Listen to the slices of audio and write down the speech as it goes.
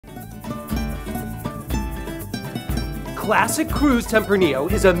Classic Cruz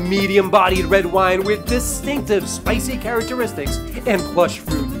Tempranillo is a medium-bodied red wine with distinctive spicy characteristics and plush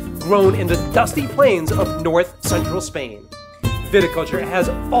fruit, grown in the dusty plains of north-central Spain. Viticulture has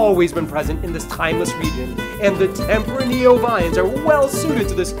always been present in this timeless region, and the Tempranillo vines are well suited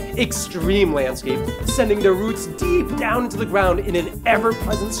to this extreme landscape, sending their roots deep down into the ground in an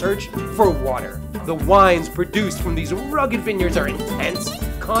ever-present search for water. The wines produced from these rugged vineyards are intense,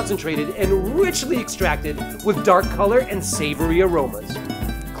 concentrated, and richly extracted with dark color and savory aromas.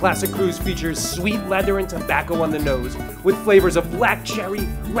 Classic Cruz features sweet leather and tobacco on the nose, with flavors of black cherry,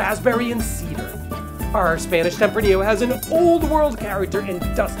 raspberry, and cedar. Our Spanish Tempranillo has an old-world character and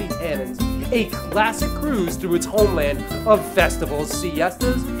dusty tannins, a classic cruise through its homeland of festivals,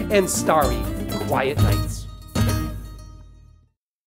 siestas, and starry, quiet nights.